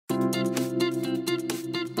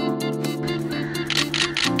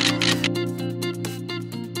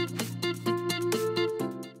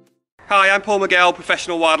Hi, I'm Miguel,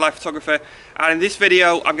 professional wildlife photographer, and in this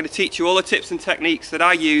video I'm going to teach you all the tips and techniques that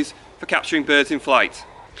I use for capturing birds in flight.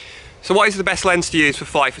 So what is the best lens to use for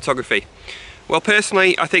flight photography? Well,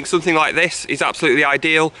 personally I think something like this is absolutely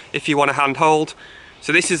ideal if you want to handhold.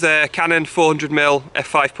 So this is a Canon 400mm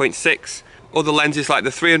f5.6. Other lenses like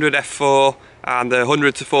the 300 f4 and the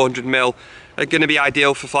 100 to 400mm are going to be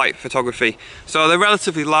ideal for flight photography. So they're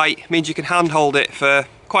relatively light, means you can handhold it for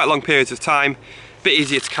quite long periods of time, a bit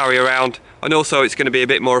easier to carry around, and also it's going to be a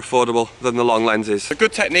bit more affordable than the long lenses. A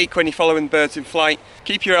good technique when you're following birds in flight: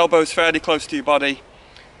 keep your elbows fairly close to your body.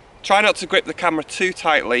 Try not to grip the camera too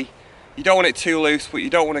tightly. You don't want it too loose, but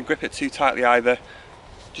you don't want to grip it too tightly either.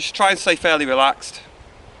 Just try and stay fairly relaxed.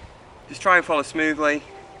 Just try and follow smoothly.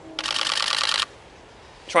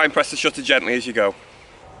 Try and press the shutter gently as you go.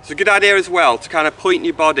 It's a good idea as well to kind of point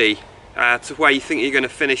your body to where you think you're going to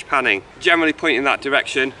finish panning. Generally point in that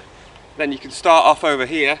direction. Then you can start off over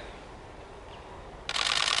here,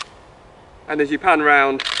 and as you pan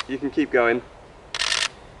round you can keep going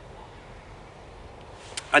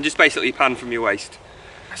and just basically pan from your waist.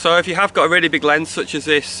 So if you have got a really big lens such as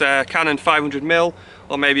this Canon 500mm,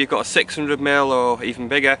 or maybe you've got a 600mm or even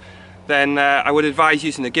bigger, then I would advise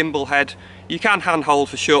using a gimbal head. You can handhold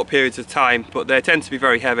for short periods of time, but they tend to be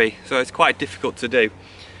very heavy, so it's quite difficult to do.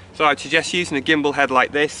 So I'd suggest using a gimbal head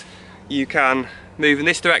like this. You can move in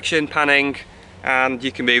this direction, panning, and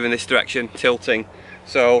you can move in this direction, tilting.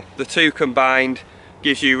 So the two combined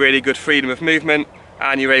gives you really good freedom of movement,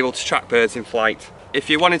 and you're able to track birds in flight. If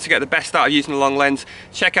you're wanting to get the best out of using a long lens,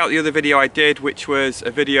 check out the other video I did, which was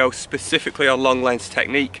a video specifically on long lens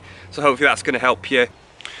technique. So hopefully that's going to help you.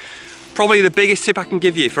 Probably the biggest tip I can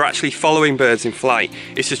give you for actually following birds in flight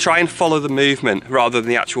is to try and follow the movement rather than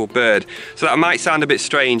the actual bird. So that might sound a bit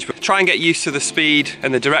strange, but try and get used to the speed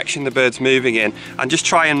and the direction the bird's moving in, and just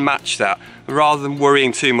try and match that rather than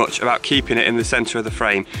worrying too much about keeping it in the center of the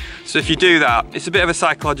frame. So if you do that, it's a bit of a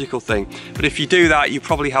psychological thing, but if you do that you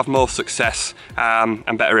probably have more success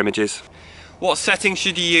and better images. What settings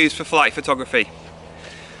should you use for flight photography?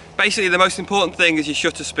 Basically the most important thing is your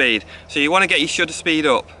shutter speed. So you want to get your shutter speed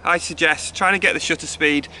up. I suggest trying to get the shutter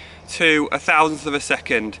speed to 1,000th of a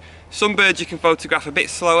second. Some birds you can photograph a bit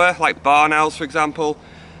slower, like barn owls for example.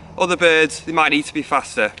 Other birds, they might need to be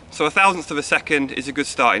faster. So 1,000th of a second is a good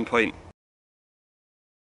starting point.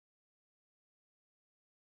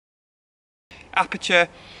 Aperture,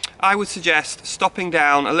 I would suggest stopping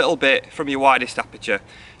down a little bit from your widest aperture.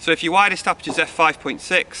 So if your widest aperture is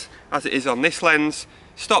f5.6, as it is on this lens,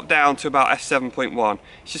 stop down to about f7.1.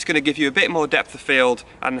 It's just going to give you a bit more depth of field,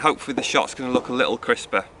 and hopefully the shot's going to look a little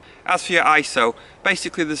crisper. As for your ISO,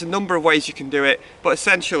 basically there's a number of ways you can do it, but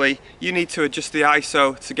essentially you need to adjust the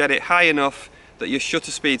ISO to get it high enough that your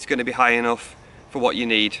shutter speed's going to be high enough for what you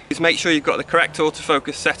need. Just make sure you've got the correct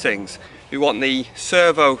autofocus settings. We want the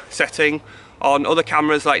servo setting. On other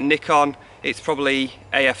cameras like Nikon, it's probably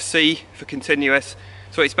AFC for continuous,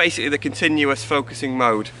 so it's basically the continuous focusing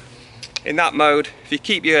mode. In that mode, if you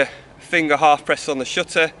keep your finger half pressed on the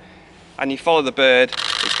shutter and you follow the bird,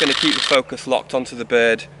 it's going to keep the focus locked onto the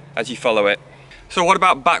bird as you follow it. So what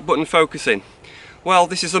about back button focusing? Well,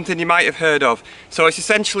 this is something you might have heard of. So it's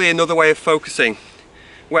essentially another way of focusing,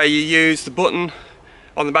 where you use the button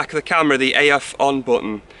on the back of the camera, the AF on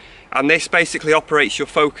button, and this basically operates your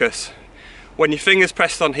focus. When your finger's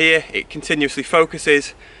pressed on here, it continuously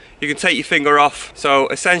focuses. You can take your finger off, so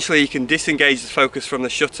essentially you can disengage the focus from the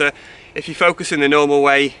shutter. If you focus in the normal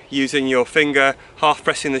way, using your finger, half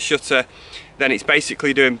pressing the shutter, then it's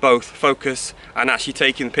basically doing both focus and actually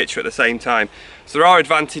taking the picture at the same time. So there are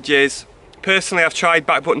advantages. Personally, I've tried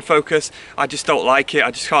back button focus, I just don't like it,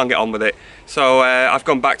 I just can't get on with it. So I've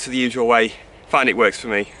gone back to the usual way, find it works for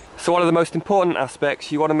me. So one of the most important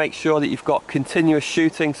aspects, you want to make sure that you've got continuous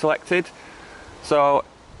shooting selected. So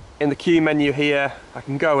in the Q menu here, I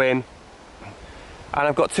can go in and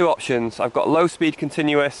I've got two options. I've got low speed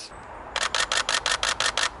continuous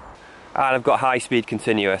and I've got high speed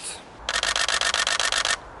continuous.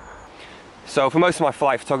 So for most of my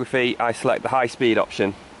flight photography I select the high speed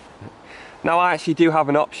option. Now I actually do have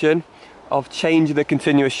an option of changing the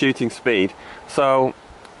continuous shooting speed. So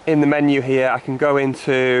in the menu here I can go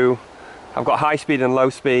into, I've got high speed and low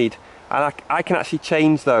speed, and I can actually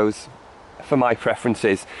change those for my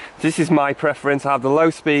preferences. This is my preference. I have the low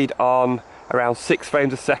speed on around 6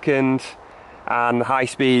 frames a second and the high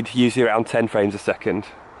speed usually around 10 frames a second.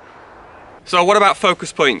 So what about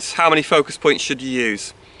focus points? How many focus points should you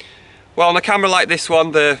use? Well, on a camera like this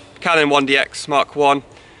one, the Canon 1DX Mark I,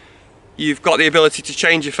 you've got the ability to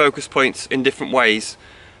change your focus points in different ways.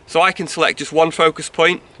 So I can select just one focus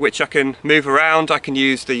point, which I can move around. I can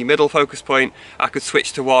use the middle focus point. I could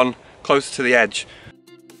switch to one closer to the edge.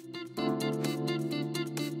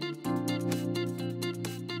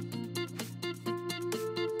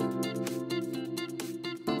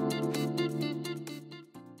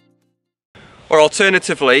 Or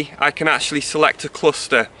alternatively, I can actually select a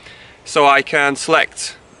cluster. So I can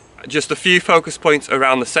select just a few focus points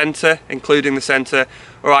around the center, including the center,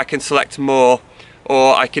 or I can select more,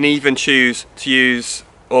 or I can even choose to use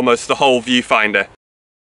almost the whole viewfinder.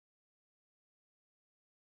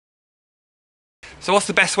 So what's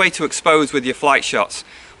the best way to expose with your flight shots?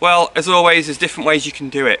 Well, as always, there's different ways you can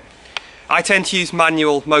do it. I tend to use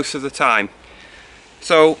manual most of the time.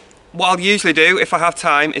 So what I'll usually do, if I have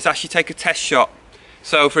time, is actually take a test shot.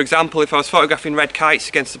 So for example, if I was photographing red kites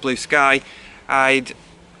against the blue sky, I'd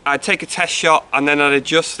take a test shot and then I'd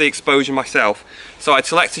adjust the exposure myself. So I'd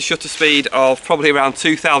select a shutter speed of probably around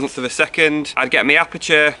 0.02 of a second. I'd get my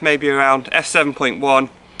aperture maybe around f7.1,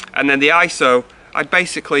 and then the ISO, I'd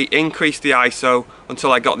basically increase the ISO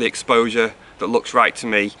until I got the exposure that looks right to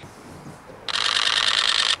me.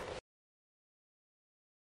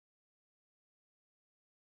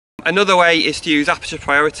 Another way is to use aperture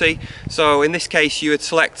priority. So in this case you would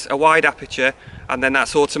select a wide aperture, and then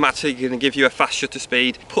that's automatically going to give you a fast shutter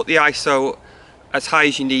speed. Put the ISO as high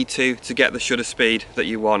as you need to get the shutter speed that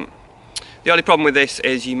you want. The only problem with this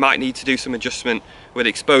is you might need to do some adjustment with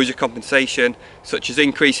exposure compensation, such as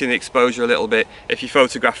increasing the exposure a little bit if you're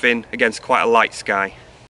photographing against quite a light sky.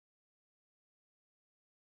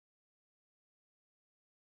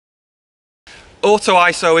 Auto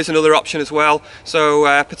ISO is another option as well, so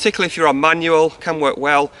particularly if you're on manual, can work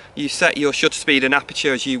well. You set your shutter speed and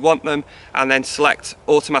aperture as you want them, and then select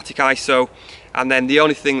automatic ISO, and then the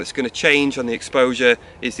only thing that's going to change on the exposure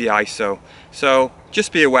is the ISO. So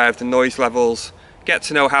just be aware of the noise levels, get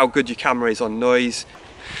to know how good your camera is on noise.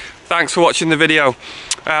 Thanks for watching the video.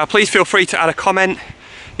 Please feel free to add a comment,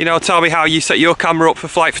 tell me how you set your camera up for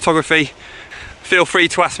flight photography. Feel free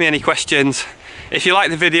to ask me any questions. If you like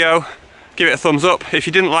the video, give it a thumbs up. If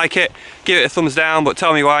you didn't like it, give it a thumbs down, but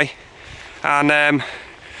tell me why. And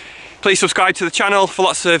please subscribe to the channel for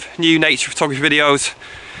lots of new nature photography videos,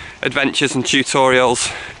 adventures and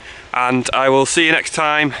tutorials. And I will see you next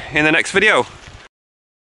time in the next video.